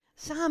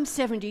Psalm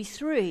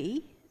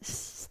 73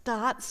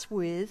 starts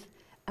with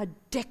a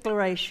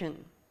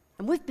declaration.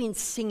 And we've been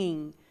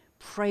singing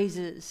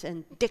praises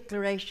and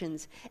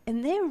declarations,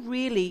 and they're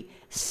really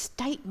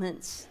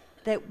statements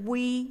that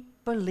we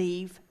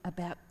believe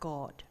about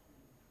God.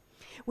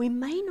 We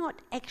may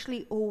not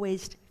actually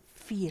always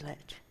feel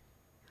it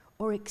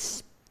or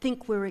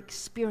think we're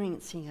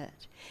experiencing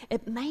it.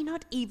 It may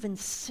not even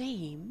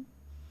seem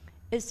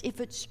as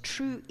if it's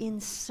true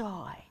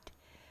inside,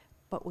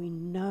 but we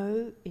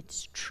know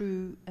it's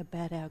true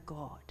about our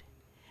God.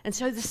 And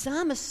so the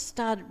psalmist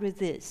started with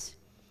this: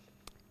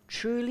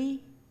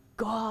 truly,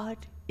 God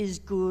is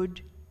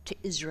good to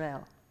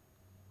Israel.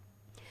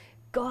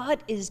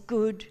 God is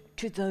good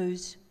to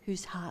those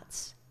whose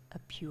hearts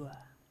are pure.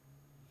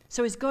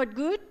 So is God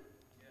good?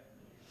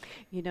 Yeah.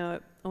 You know,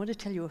 I want to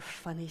tell you a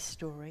funny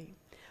story.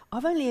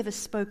 I've only ever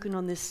spoken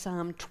on this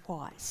psalm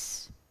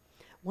twice.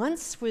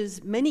 Once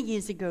was many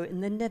years ago in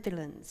the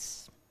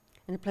Netherlands,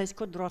 in a place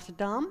called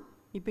Rotterdam.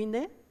 You've been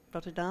there?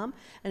 Rotterdam.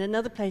 And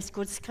another place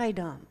called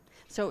Schiedam.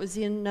 So it was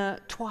in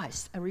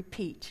twice, a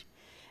repeat.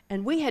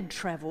 And we had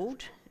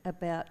travelled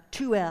about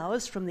 2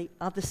 hours from the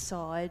other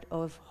side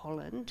of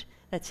Holland.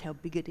 That's how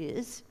big it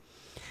is.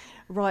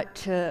 Right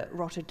to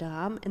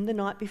Rotterdam, and the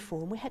night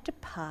before, and we had to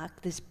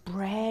park this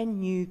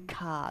brand new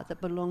car that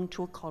belonged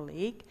to a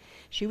colleague.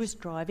 She was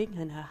driving,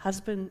 and her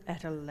husband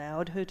had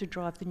allowed her to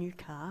drive the new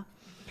car.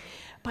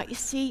 But you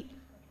see,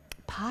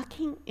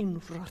 parking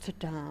in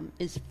Rotterdam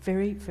is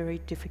very, very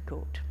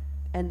difficult,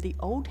 and the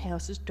old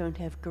houses don't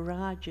have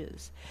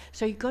garages.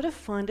 So you've got to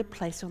find a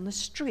place on the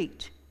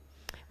street,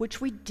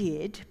 which we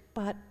did,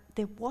 but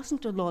there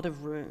wasn't a lot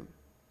of room.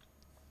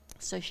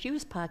 So she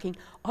was parking.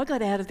 I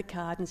got out of the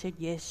car and said,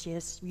 yes,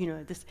 you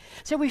know this.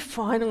 So we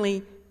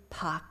finally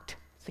parked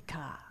the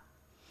car.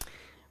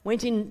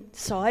 Went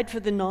inside for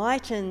the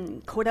night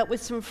and caught up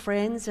with some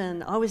friends,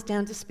 and I was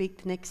down to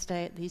speak the next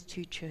day at these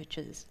 2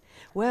 churches.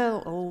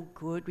 Well, all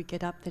good. We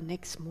get up the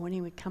next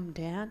morning, we come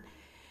down,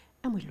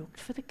 and we looked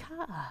for the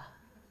car.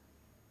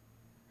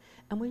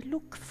 And we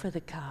look for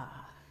the car.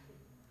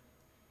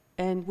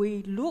 And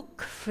we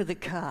look for the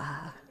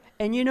car.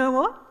 And you know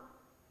what?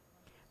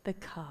 The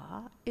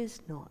car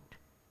is not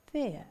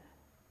there.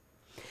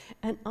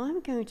 And I'm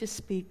going to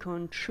speak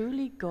on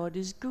truly God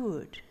is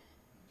good.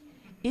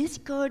 Is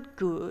God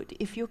good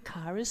if your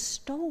car is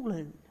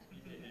stolen?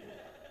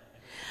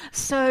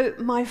 So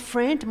my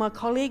friend, my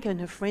colleague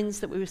and her friends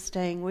that we were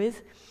staying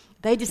with,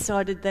 they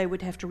decided they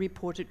would have to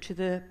report it to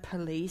the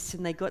police,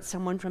 and they got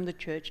someone from the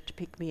church to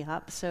pick me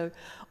up. So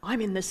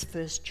I'm in this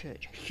first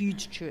church,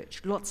 huge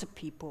church, lots of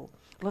people.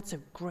 Lots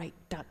of great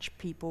Dutch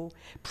people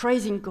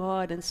praising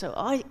God. And so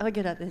I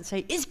get up there and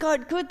say, is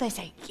God good? They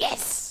say,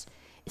 yes.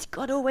 Is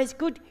God always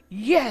good?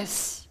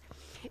 Yes.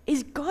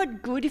 Is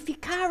God good if your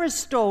car is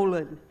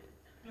stolen?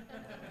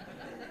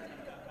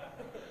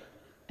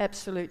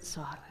 Absolute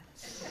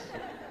silence.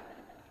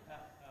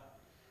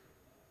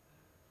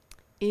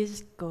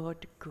 Is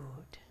God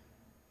good?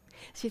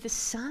 See, the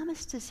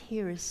psalmist is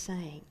here is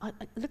saying,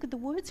 look at the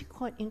words are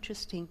quite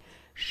interesting.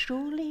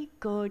 Surely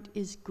God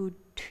is good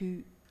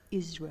to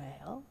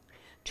Israel,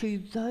 to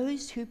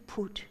those who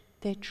put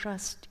their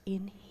trust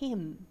in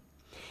him.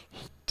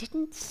 He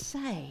didn't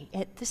say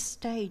at this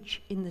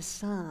stage in the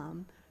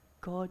psalm,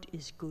 God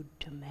is good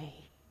to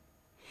me.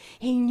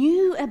 He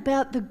knew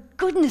about the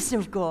goodness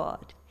of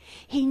God.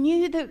 He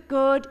knew that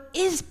God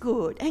is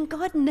good, and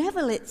God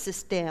never lets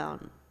us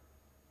down.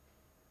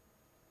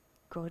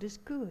 God is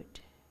good.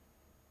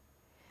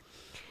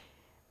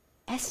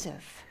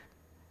 Asaph,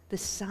 the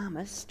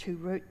psalmist who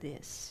wrote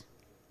this,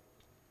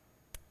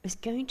 is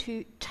going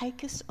to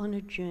take us on a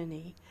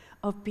journey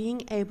of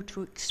being able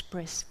to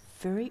express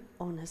very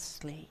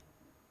honestly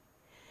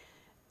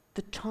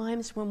the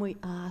times when we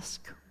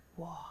ask,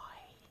 why?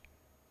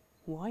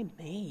 Why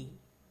me?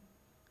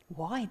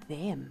 Why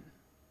them?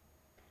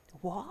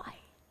 Why?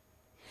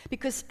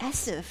 Because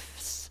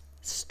Asaph's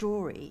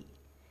story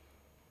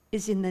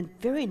is in the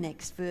very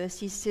next verse.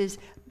 He says,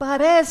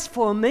 but as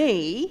for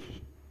me,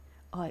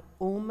 I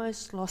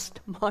almost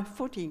lost my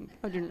footing.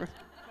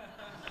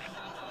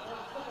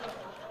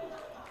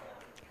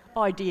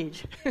 I did.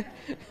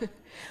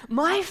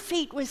 My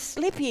feet were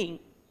slipping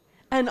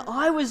and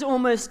I was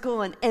almost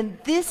gone. And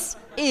this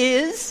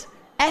is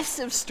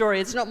Asaph's story.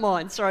 It's not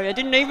mine. Sorry, I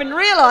didn't even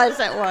realise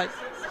that was.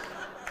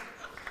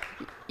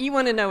 You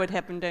want to know what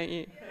happened, don't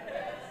you?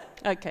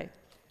 Okay.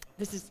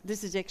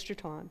 This is extra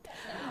time.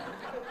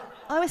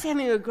 I was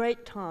having a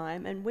great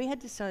time, and we had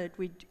decided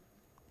we'd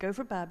go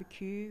for a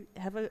barbecue,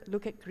 have a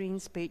look at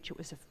Greens Beach. It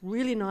was a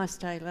really nice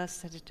day last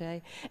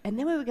Saturday. And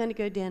then we were going to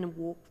go down and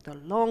walk the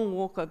long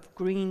walk of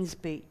Greens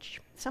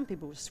Beach. Some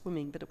people were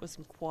swimming, but it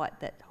wasn't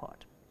quite that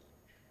hot.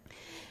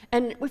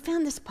 And we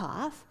found this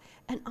path,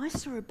 and I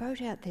saw a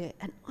boat out there,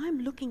 and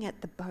I'm looking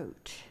at the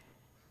boat.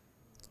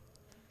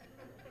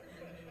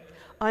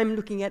 I'm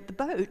looking at the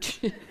boat.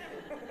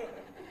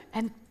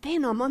 And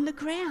then I'm on the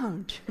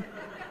ground.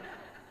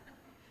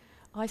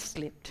 I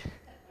slipped.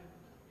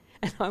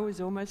 And I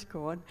was almost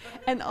gone.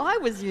 And I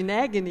was in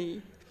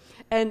agony.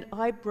 And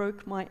I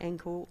broke my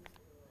ankle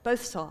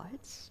both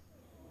sides,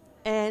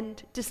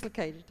 and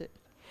dislocated it.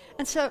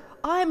 And so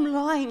I'm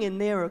lying in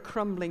there, a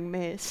crumbling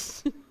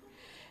mess.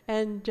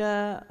 And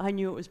I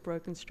knew it was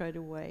broken straight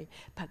away.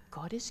 But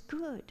God is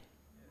good.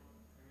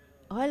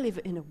 I live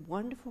in a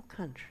wonderful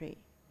country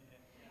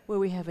where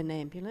we have an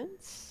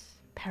ambulance,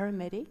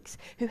 paramedics,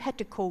 who had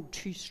to call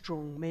 2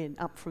 strong men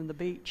up from the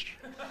beach.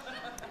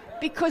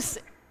 Because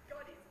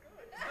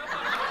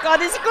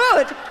God is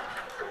good.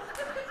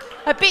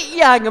 A bit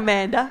young,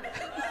 Amanda.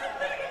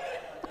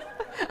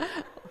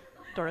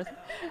 Dorothy.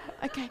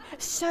 Okay,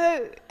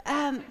 so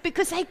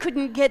because they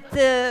couldn't get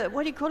the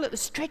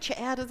stretcher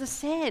out of the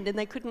sand, and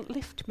they couldn't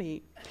lift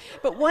me.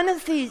 But one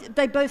of these,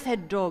 they both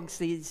had dogs,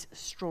 these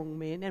strong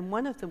men, and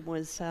one of them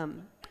was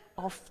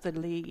off the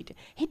lead.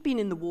 He'd been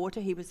in the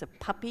water, he was a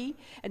puppy,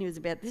 and he was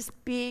about this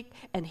big,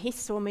 and he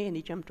saw me and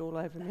he jumped all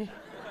over me.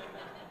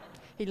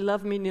 He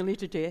loved me nearly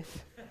to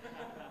death.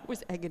 It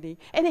was agony.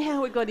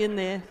 Anyhow, we got in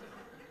there,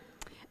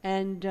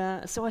 and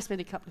so I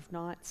spent a couple of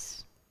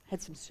nights,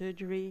 had some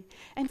surgery,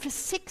 and for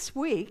 6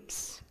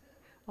 weeks,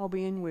 I'll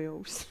be in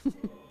wheels.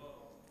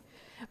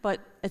 But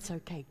it's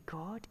okay,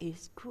 God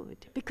is good.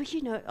 Because,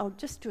 I'll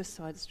just do a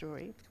side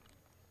story.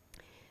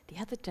 The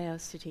other day I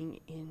was sitting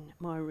in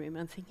my room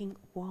and thinking,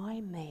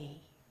 why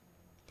me?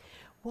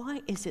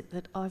 Why is it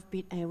that I've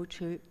been able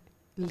to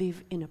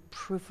live in a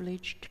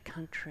privileged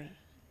country?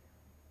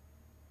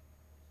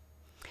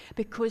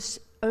 Because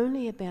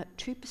only about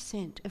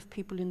 2% of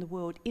people in the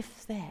world,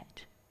 if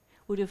that,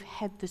 would have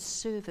had the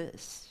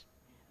service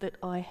that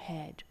I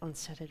had on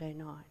Saturday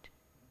night.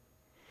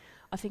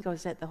 I think I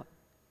was at the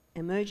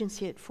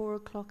emergency at 4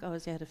 o'clock, I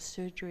was out of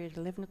surgery at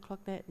 11 o'clock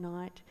that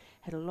night,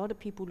 had a lot of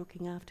people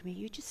looking after me.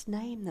 You just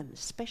name them,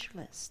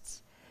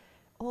 specialists,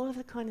 all of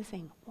the kind of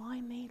thing.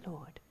 Why me,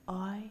 Lord?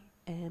 I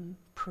am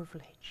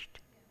privileged.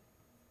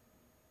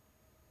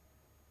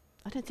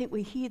 I don't think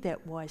we hear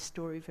that why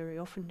story very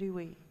often, do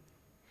we?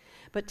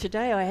 But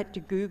today I had to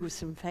Google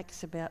some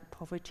facts about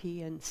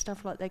poverty and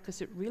stuff like that,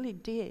 because it really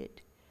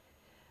did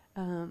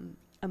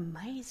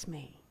amaze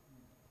me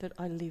that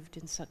I lived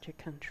in such a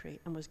country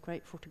and was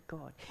grateful to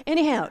God.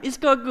 Anyhow, is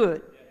God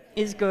good?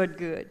 Is God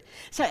good?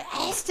 So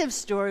Asaph's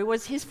story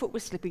was his foot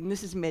was slipping.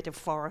 This is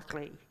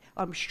metaphorically.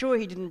 I'm sure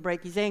he didn't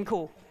break his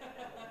ankle.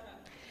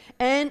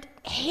 And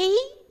he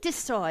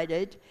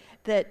decided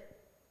that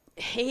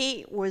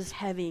he was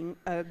having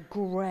a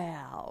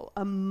growl,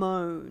 a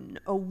moan,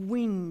 a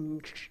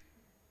whinge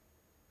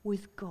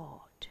with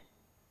God.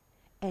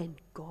 And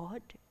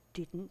God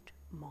didn't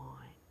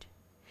mind.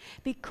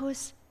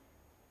 Because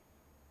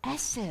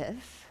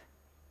Asaph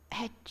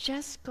had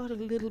just got a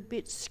little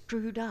bit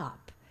screwed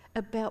up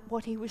about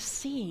what he was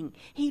seeing.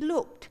 He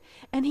looked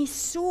and he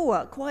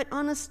saw, quite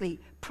honestly,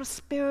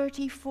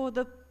 prosperity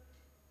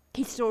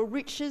he saw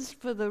riches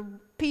for the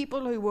people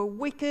who were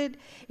wicked.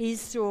 He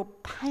saw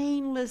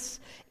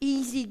painless,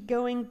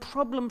 easygoing,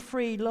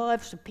 problem-free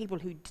lives for people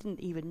who didn't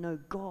even know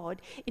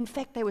God. In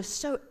fact, they were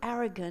so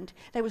arrogant,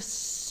 they were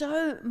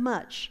so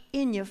much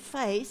in your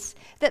face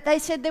that they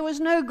said there was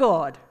no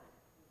God.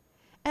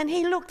 And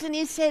he looked and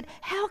he said,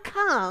 how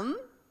come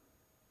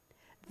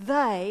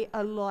they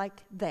are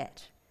like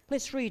that?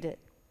 Let's read it.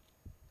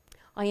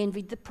 I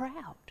envied the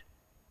proud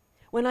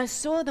when I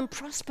saw them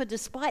prosper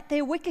despite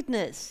their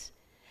wickedness.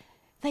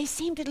 They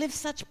seem to live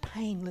such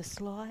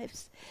painless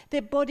lives.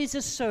 Their bodies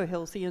are so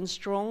healthy and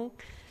strong.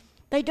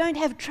 They don't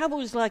have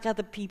troubles like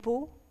other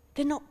people.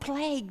 They're not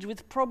plagued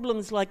with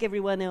problems like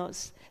everyone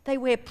else. They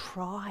wear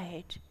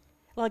pride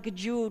like a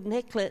jeweled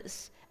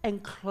necklace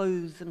and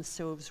clothe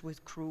themselves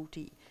with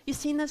cruelty. You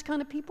seen those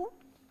kind of people?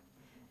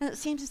 And it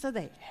seems as though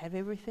they have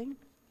everything.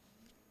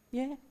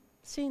 Yeah,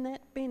 seen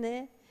that, been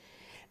there.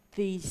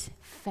 These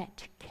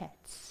fat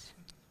cats.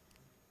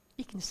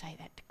 You can say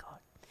that to God.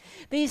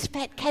 These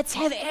fat cats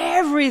have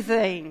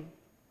everything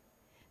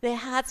their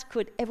hearts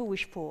could ever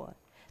wish for.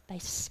 They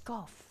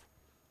scoff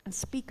and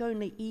speak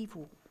only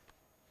evil.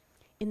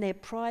 In their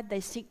pride, they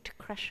seek to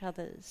crush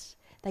others.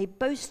 They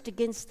boast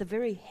against the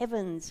very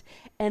heavens,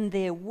 and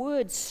their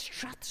words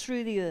strut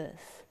through the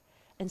earth.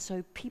 And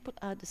so people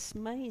are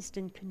dismayed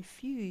and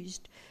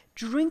confused,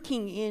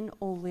 drinking in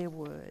all their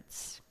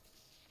words.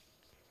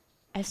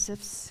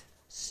 Asaph's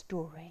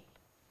story.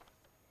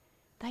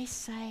 They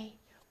say,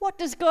 what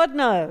does God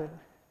know?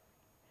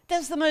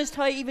 Does the Most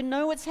High even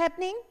know what's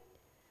happening?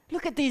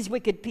 Look at these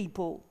wicked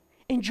people,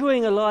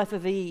 enjoying a life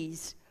of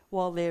ease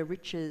while their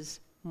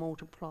riches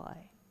multiply.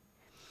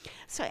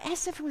 So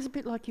Asaph was a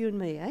bit like you and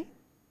me, eh?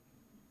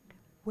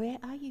 Where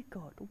are you,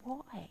 God?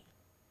 Why?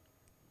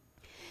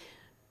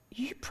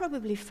 You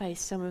probably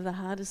face some of the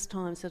hardest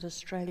times that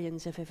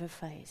Australians have ever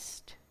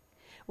faced.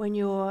 When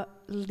your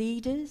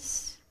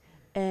leaders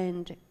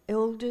and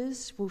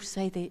elders will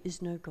say there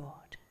is no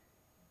God.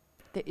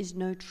 There is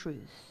no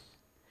truth.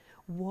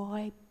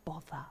 Why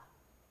bother?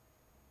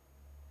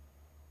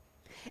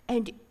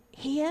 And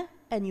here,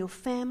 and your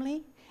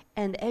family,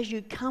 and as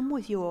you come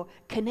with your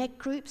connect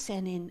groups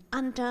and in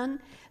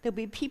Undone, there'll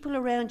be people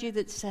around you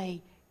that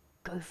say,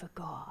 go for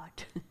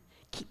God.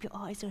 Keep your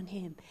eyes on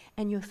him.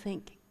 And you'll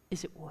think,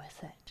 is it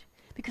worth it?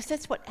 Because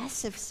that's what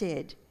Asaph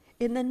said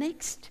in the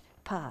next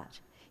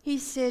part. He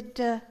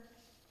said,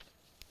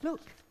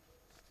 look,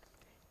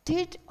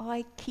 did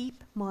I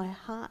keep my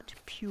heart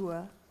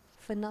pure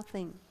for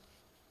nothing?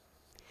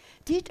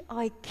 Did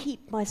I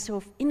keep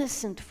myself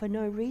innocent for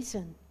no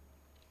reason?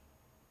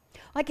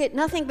 I get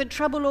nothing but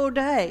trouble all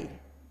day.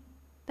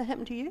 That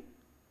happened to you?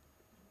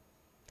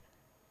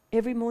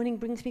 Every morning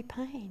brings me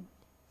pain.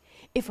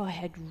 If I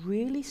had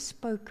really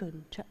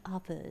spoken to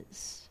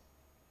others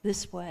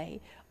this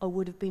way, I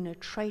would have been a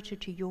traitor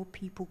to your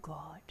people,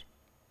 God.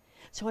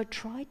 So I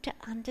tried to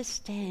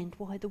understand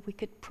why the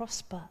wicked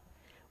prosper.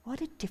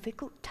 What a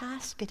difficult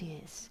task it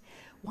is.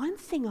 One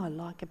thing I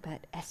like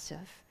about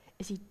Asaph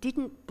is he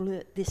didn't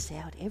blurt this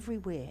out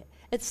everywhere.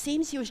 It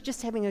seems he was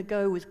just having a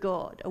go with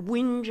God, a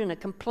whinge and a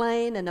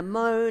complain and a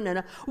moan and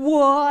a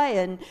why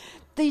and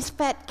these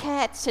fat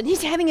cats, and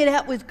he's having it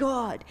out with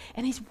God.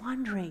 And he's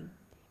wondering,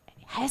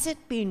 has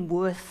it been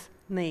worth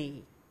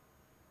me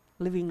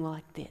living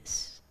like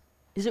this?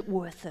 Is it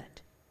worth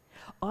it?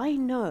 I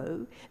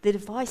know that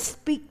if I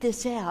speak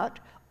this out,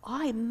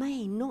 I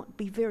may not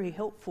be very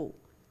helpful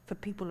for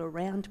people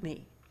around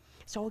me.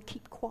 So I'll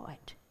keep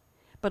quiet.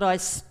 But I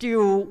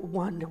still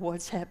wonder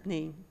what's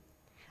happening.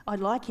 I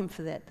like him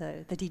for that,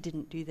 though, that he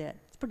didn't do that.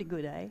 It's pretty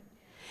good, eh?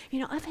 You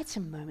know, I've had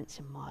some moments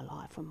in my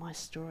life with my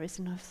stories,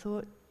 and I've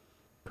thought,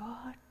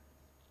 God,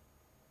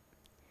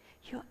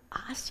 you're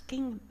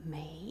asking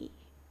me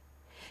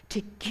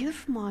to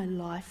give my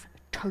life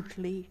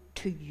totally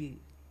to you.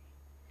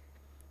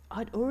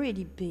 I'd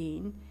already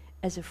been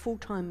as a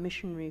full-time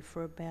missionary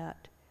for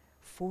about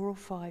 4 or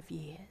 5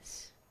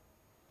 years.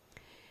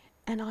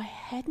 And I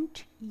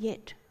hadn't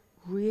yet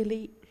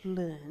really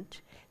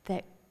learnt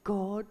that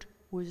God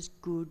was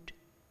good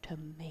to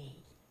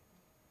me.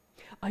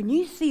 I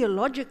knew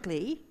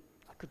theologically,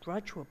 I could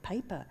write you a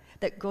paper,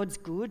 that God's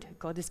good,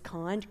 God is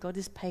kind, God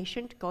is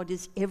patient, God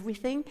is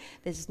everything.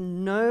 There's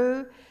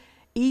no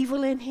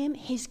evil in him,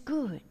 he's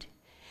good.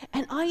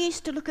 And I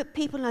used to look at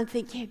people and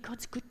think, yeah,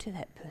 God's good to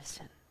that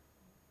person.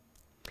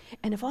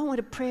 And if I want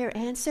a prayer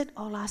answered,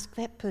 I'll ask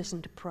that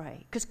person to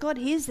pray. Because God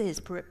hears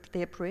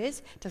their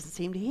prayers, doesn't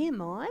seem to hear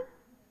mine.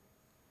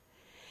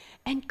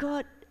 And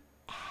God,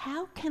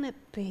 how can it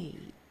be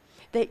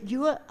that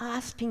you are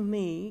asking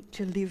me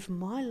to live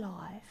my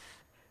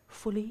life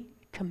fully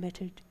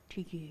committed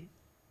to you?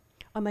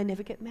 I may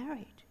never get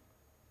married.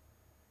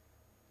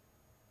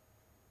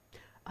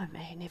 I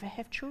may never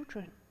have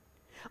children.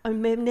 I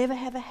may never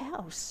have a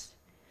house.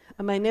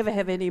 I may never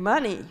have any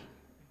money,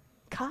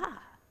 car,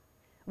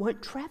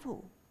 won't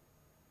travel.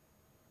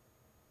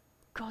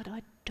 God,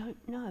 I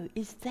don't know.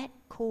 Is that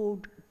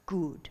called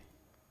good?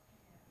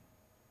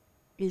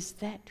 Is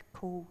that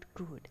called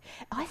good?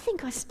 I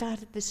think I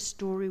started this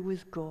story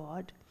with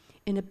God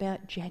in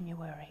about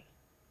January.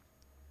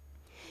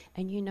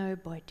 And you know,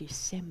 by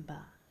December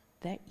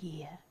that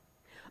year,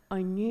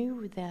 I knew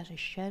without a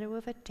shadow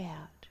of a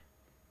doubt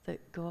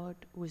that God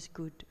was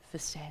good for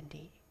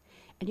Sandy.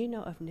 And you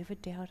know, I've never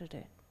doubted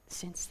it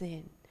since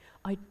then.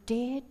 I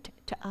dared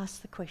to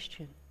ask the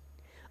question.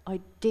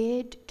 I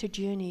dared to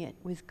journey it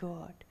with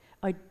God.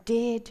 I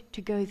dared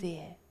to go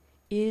there.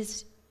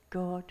 Is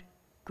God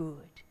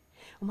good?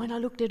 And when I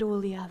looked at all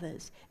the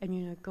others, and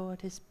you know,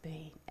 God has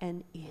been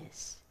and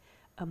is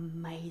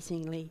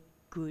amazingly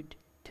good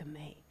to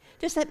me.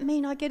 Does that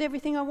mean I get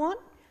everything I want?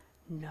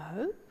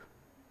 No.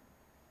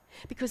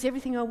 Because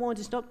everything I want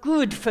is not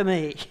good for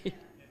me.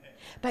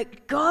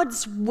 But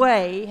God's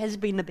way has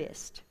been the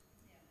best.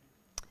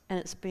 And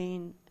it's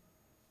been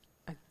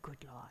a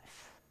good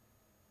life.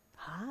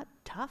 Hard,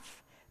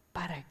 tough,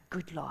 but a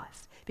good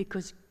life.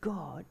 Because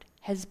God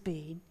has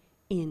been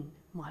in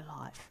my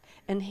life.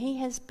 And he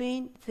has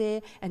been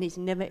there, and he's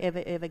never,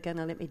 ever, ever going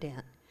to let me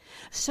down.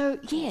 So,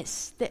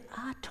 yes, there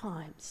are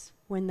times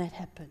when that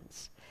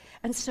happens.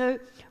 And so,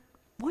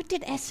 what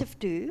did Asaph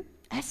do?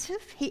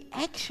 Asaph, he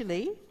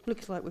actually,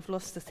 looks like we've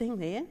lost the thing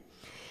there,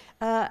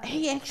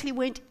 he actually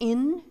went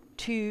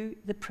into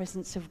the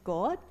presence of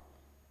God.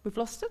 We've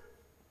lost it?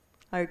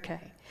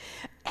 Okay.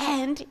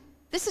 And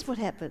this is what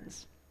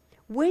happens.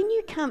 When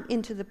you come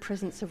into the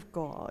presence of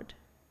God,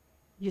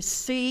 you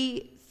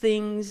see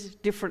things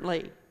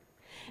differently.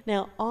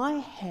 Now, I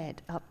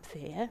had up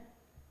there,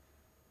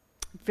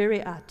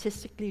 very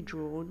artistically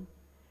drawn,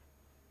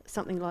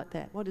 something like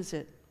that. What is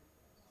it?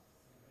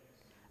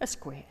 A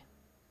square.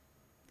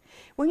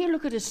 When you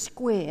look at a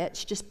square,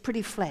 it's just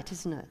pretty flat,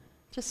 isn't it?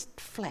 Just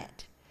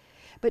flat.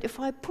 But if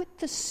I put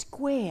the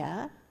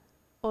square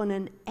on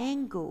an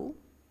angle,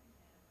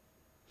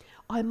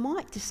 I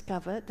might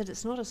discover that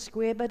it's not a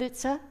square, but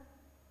it's a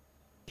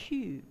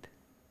cube.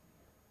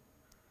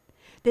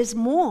 There's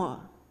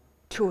more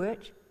to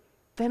it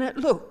than it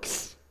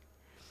looks.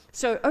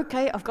 So,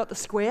 okay, I've got the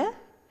square.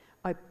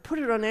 I put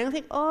it on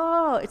anything.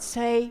 Oh, it's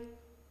a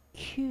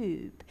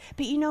cube.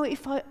 But you know,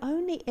 if I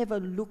only ever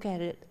look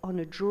at it on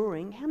a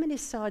drawing, how many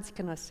sides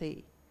can I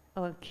see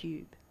of a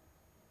cube?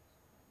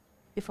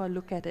 If I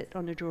look at it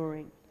on a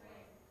drawing.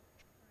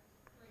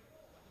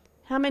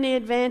 How many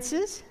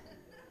advances?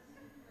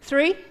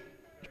 3?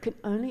 You can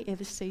only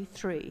ever see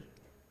 3.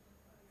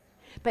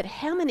 But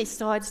how many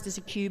sides does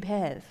a cube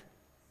have?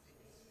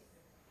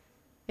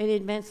 Any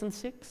advance on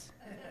 6?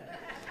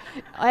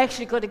 I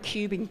actually got a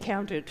cube and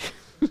counted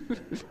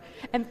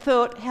and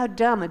thought, how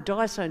dumb, a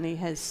dice only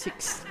has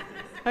 6.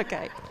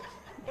 Okay.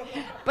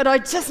 But I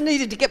just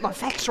needed to get my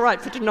facts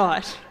right for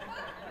tonight.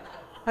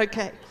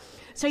 Okay.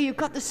 So you've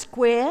got the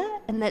square,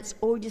 and that's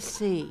all you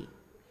see.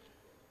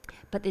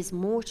 But there's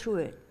more to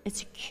it.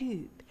 It's a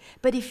cube.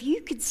 But if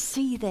you could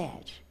see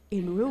that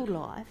in real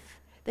life,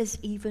 there's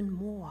even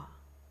more.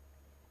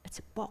 It's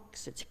a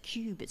box, it's a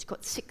cube, it's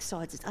got 6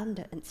 sides, it's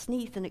under and it's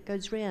neath and it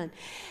goes round.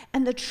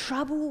 And the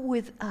trouble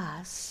with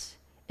us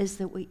is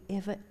that we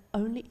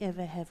only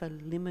ever have a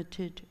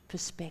limited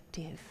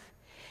perspective.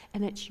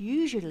 And it's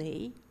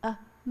usually a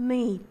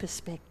me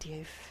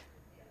perspective.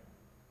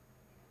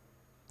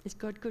 Is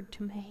God good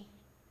to me?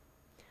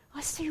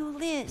 I see all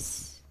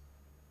this.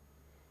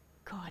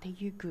 God, are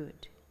you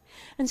good?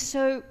 And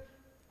so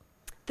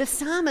the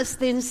psalmist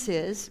then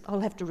says, I'll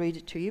have to read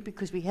it to you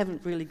because we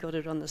haven't really got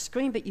it on the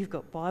screen, but you've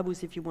got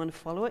Bibles if you want to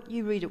follow it.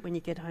 You read it when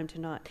you get home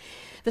tonight.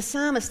 The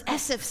psalmist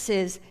Asaph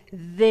says,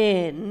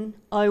 then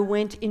I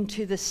went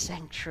into the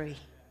sanctuary.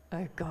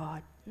 Oh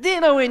God.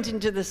 Then I went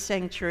into the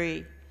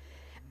sanctuary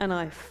and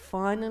I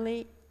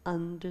finally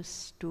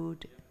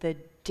understood the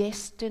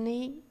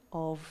destiny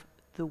of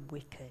the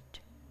wicked.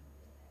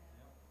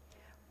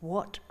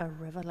 What a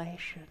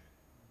revelation.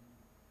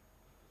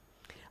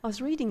 I was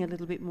reading a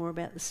little bit more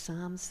about the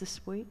Psalms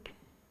this week,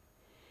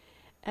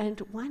 and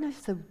one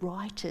of the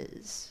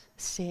writers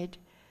said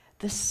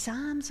the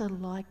Psalms are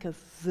like a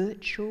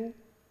virtual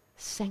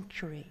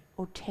sanctuary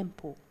or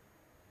temple.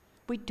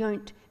 We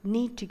don't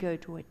need to go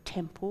to a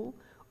temple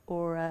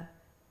or a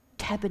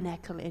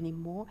tabernacle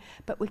anymore,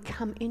 but we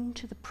come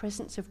into the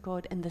presence of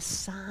God, and the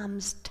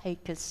Psalms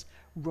take us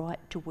right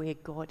to where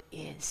God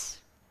is,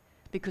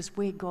 because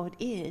where God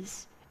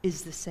is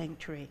the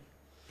sanctuary.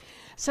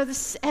 So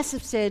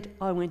Asaph said,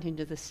 I went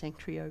into the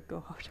sanctuary, oh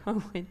God. I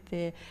went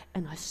there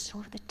and I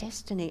saw the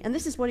destiny. And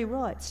this is what he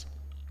writes.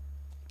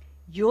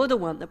 You're the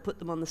one that put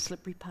them on the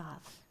slippery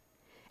path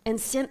and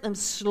sent them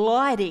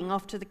sliding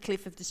off to the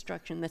cliff of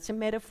destruction. That's a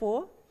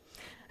metaphor.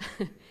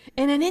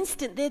 In an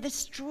instant, they're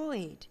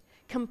destroyed,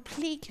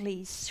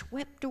 completely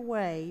swept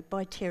away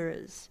by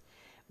terrors.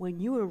 When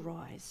you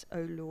arise,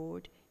 O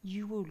Lord,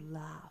 you will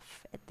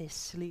laugh at their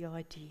silly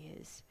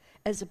ideas,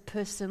 as a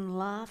person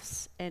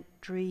laughs at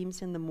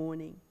dreams in the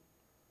morning.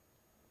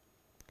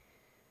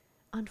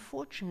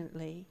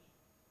 Unfortunately,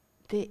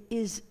 there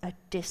is a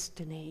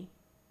destiny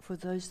for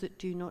those that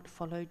do not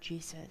follow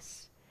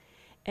Jesus,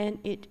 and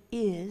it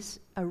is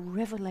a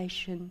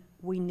revelation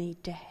we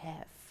need to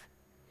have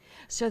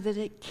so that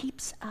it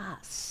keeps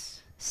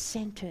us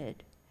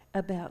centered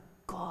about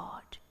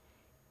God,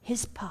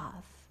 His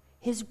path,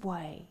 His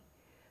way,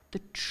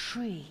 the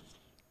tree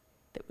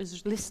that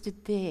was listed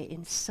there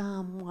in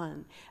Psalm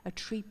 1, a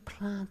tree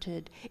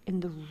planted in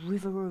the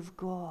river of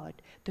God,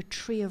 the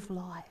tree of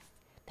life.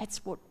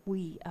 That's what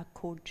we are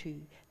called to,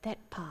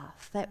 that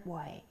path, that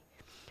way.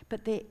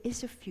 But there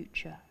is a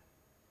future,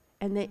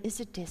 and there is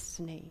a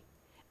destiny,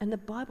 and the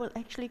Bible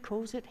actually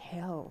calls it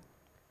hell,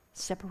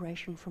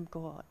 separation from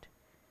God.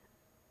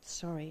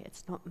 Sorry,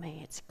 it's not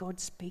me, it's God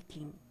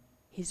speaking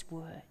His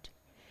word.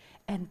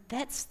 And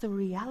that's the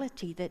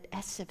reality that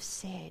Asaph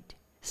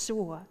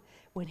saw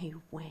when he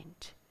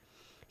went.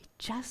 He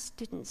just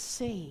didn't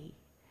see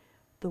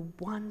the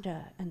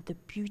wonder and the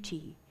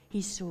beauty.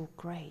 He saw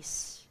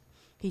grace.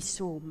 He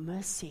saw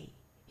mercy.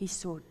 He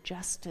saw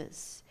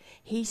justice.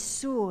 He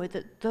saw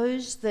that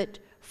those that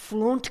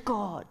flaunt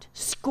God,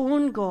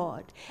 scorn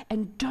God,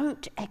 and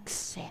don't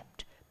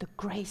accept the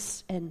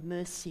grace and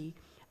mercy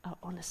are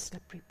on a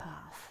slippery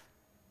path.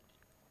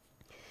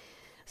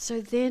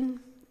 So then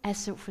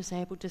Asaph was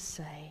able to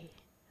say,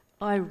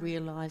 I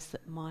realised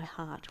that my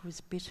heart was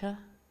bitter.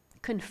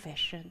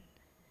 Confession.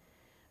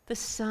 The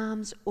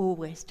Psalms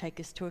always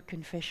take us to a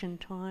confession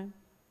time.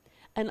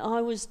 And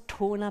I was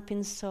torn up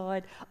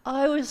inside.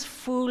 I was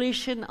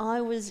foolish and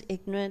I was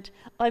ignorant.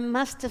 I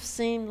must have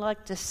seemed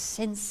like a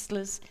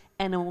senseless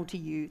animal to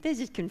you. There's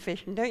his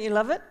confession. Don't you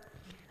love it?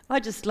 I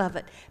just love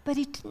it. But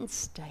he didn't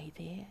stay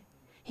there.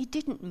 He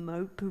didn't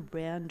mope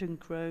around and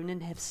groan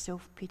and have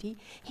self-pity.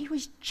 He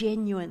was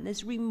genuine.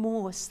 There's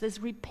remorse. There's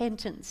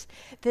repentance.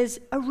 There's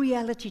a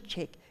reality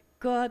check.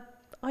 God,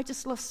 I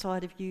just lost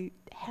sight of you.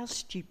 How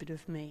stupid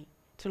of me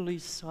to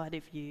lose sight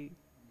of you.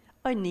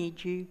 I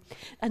need you.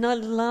 And I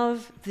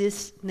love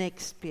this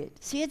next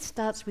bit. See, it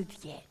starts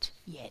with yet.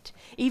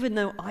 Even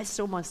though I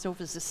saw myself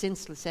as a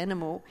senseless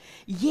animal,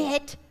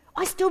 yet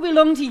I still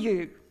belong to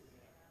you.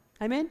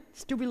 Amen?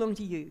 Still belong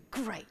to you.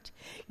 Great.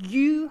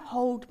 You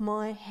hold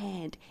my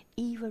hand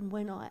even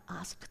when I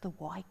ask the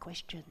why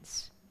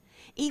questions.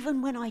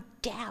 Even when I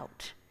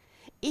doubt.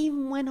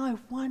 Even when I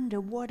wonder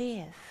what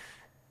if.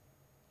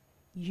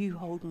 You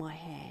hold my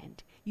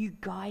hand. You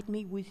guide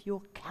me with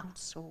your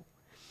counsel,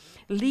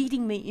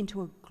 leading me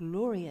into a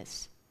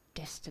glorious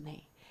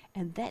destiny.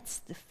 And that's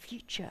the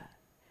future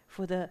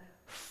for the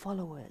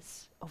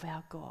followers of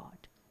our God.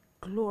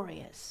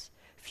 Glorious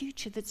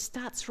future that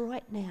starts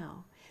right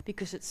now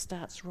because it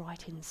starts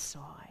right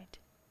inside.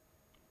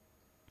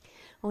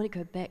 I want to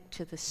go back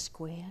to the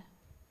square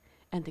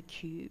and the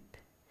cube.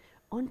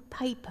 On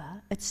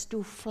paper, it's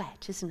still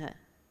flat, isn't it?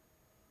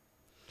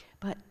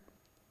 But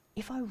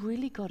if I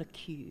really got a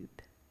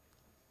cube,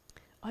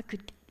 I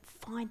could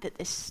find that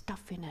there's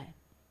stuff in it.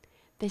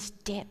 There's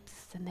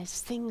depth and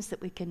there's things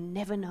that we can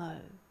never know.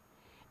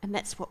 And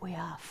that's what we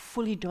are,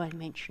 fully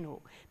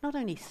dimensional. Not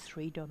only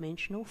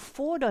 3-dimensional,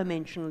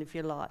 4-dimensional if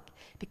you like,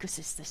 because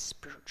it's the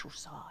spiritual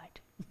side.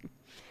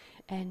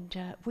 And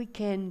we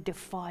can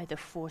defy the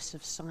force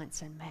of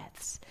science and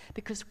maths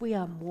because we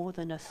are more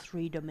than a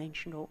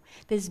 3-dimensional.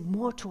 There's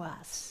more to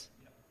us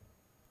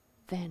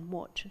than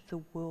what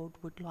the world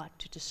would like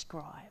to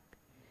describe.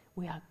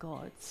 We are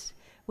gods.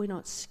 We're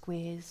not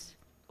squares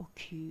or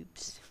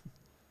cubes.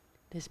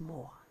 There's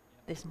more.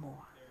 There's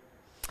more.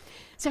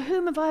 So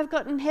whom have I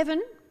got in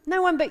heaven?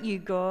 No one but you,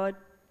 God.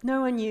 No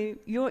one you.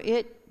 You're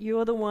it.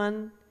 You're the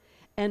one.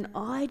 And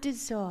I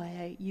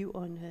desire you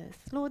on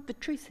earth. Lord, the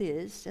truth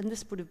is, and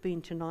this would have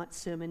been tonight's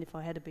sermon if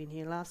I had been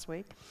here last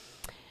week,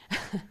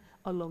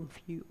 I long for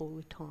you all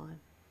the time.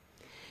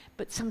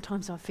 But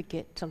sometimes I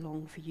forget to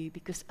long for you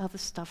because other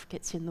stuff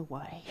gets in the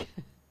way.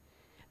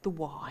 The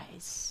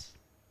whys,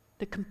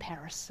 the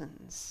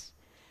comparisons,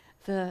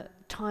 the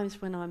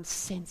times when I'm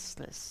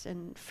senseless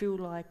and feel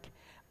like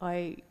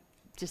I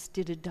just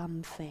did a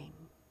dumb thing.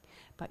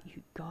 But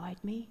you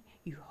guide me,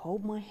 you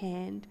hold my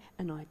hand,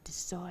 and I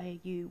desire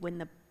you.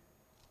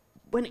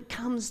 When it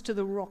comes to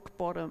the rock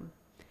bottom,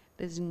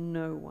 there's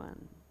no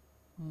one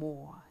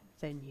more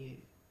than you.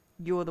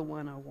 You're the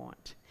one I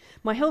want.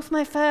 My health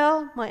may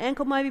fail, my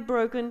ankle may be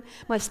broken,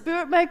 my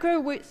spirit may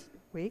grow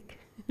weak.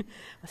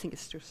 I think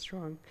it's still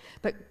strong.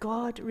 But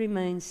God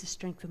remains the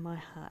strength of my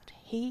heart.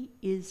 He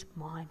is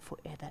mine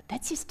forever.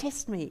 That's his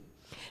testimony.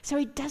 So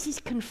he does his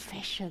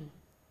confession.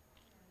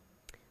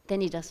 Then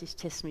he does his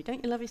testimony.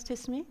 Don't you love his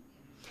testimony?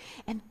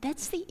 And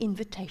that's the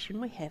invitation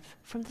we have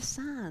from the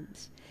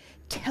Psalms.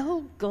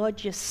 Tell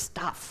God your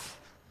stuff.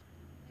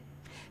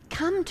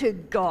 Come to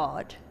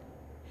God.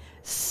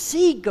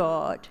 See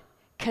God.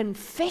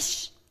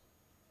 Confess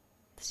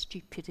the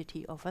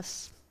stupidity of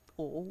us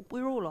all.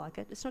 We're all like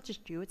it. It's not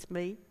just you, it's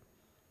me.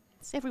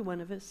 It's every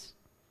one of us.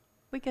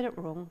 We get it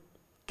wrong.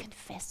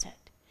 Confess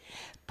it.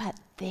 But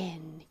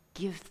then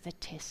give the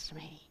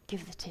testimony,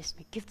 give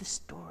the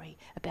story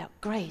about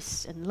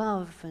grace and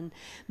love and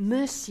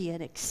mercy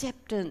and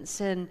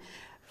acceptance and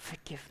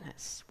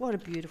forgiveness. What a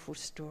beautiful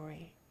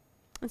story.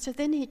 And so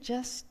then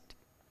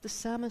the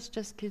psalmist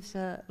just gives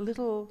a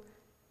little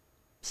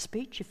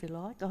speech, if you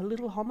like, a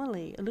little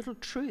homily, a little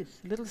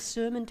truth, a little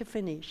sermon to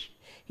finish.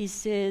 He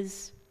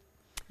says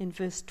in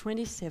verse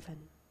 27,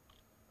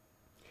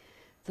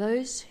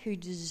 "Those who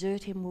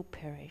desert him will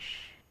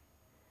perish,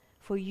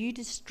 for you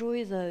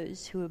destroy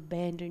those who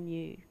abandon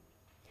you.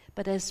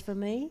 But as for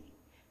me,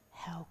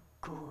 how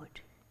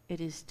good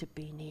it is to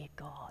be near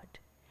God.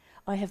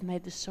 I have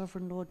made the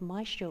sovereign Lord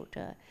my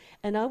shelter,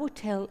 and I will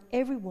tell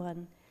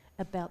everyone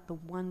about the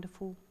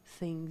wonderful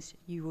things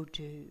you will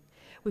do."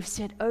 We've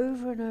said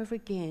over and over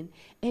again,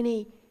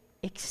 any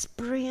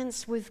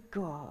experience with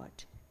God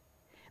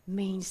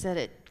means that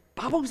it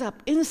bubbles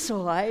up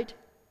inside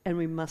and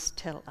we must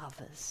tell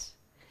others.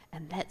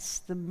 And that's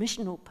the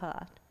missional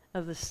part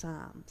of the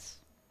Psalms.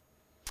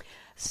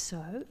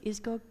 So, is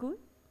God good?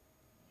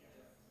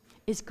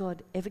 Is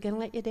God ever going to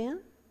let you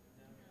down?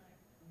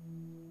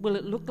 Will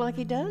it look like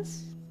he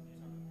does?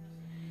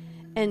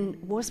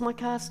 And was my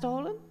car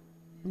stolen?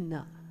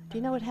 No. Do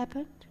you know what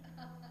happened?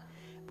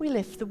 We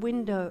left the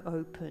window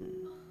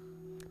open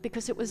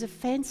because it was a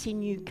fancy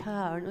new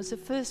car and it was the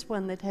first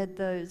one that had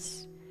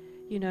those,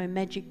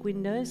 magic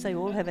windows. They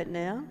all have it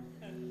now.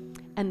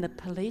 And the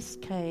police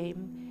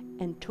came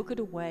and took it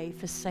away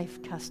for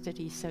safe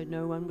custody so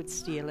no one would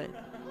steal it.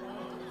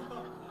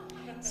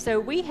 So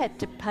we had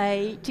to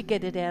pay to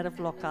get it out of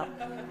lockup.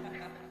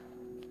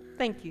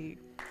 Thank you.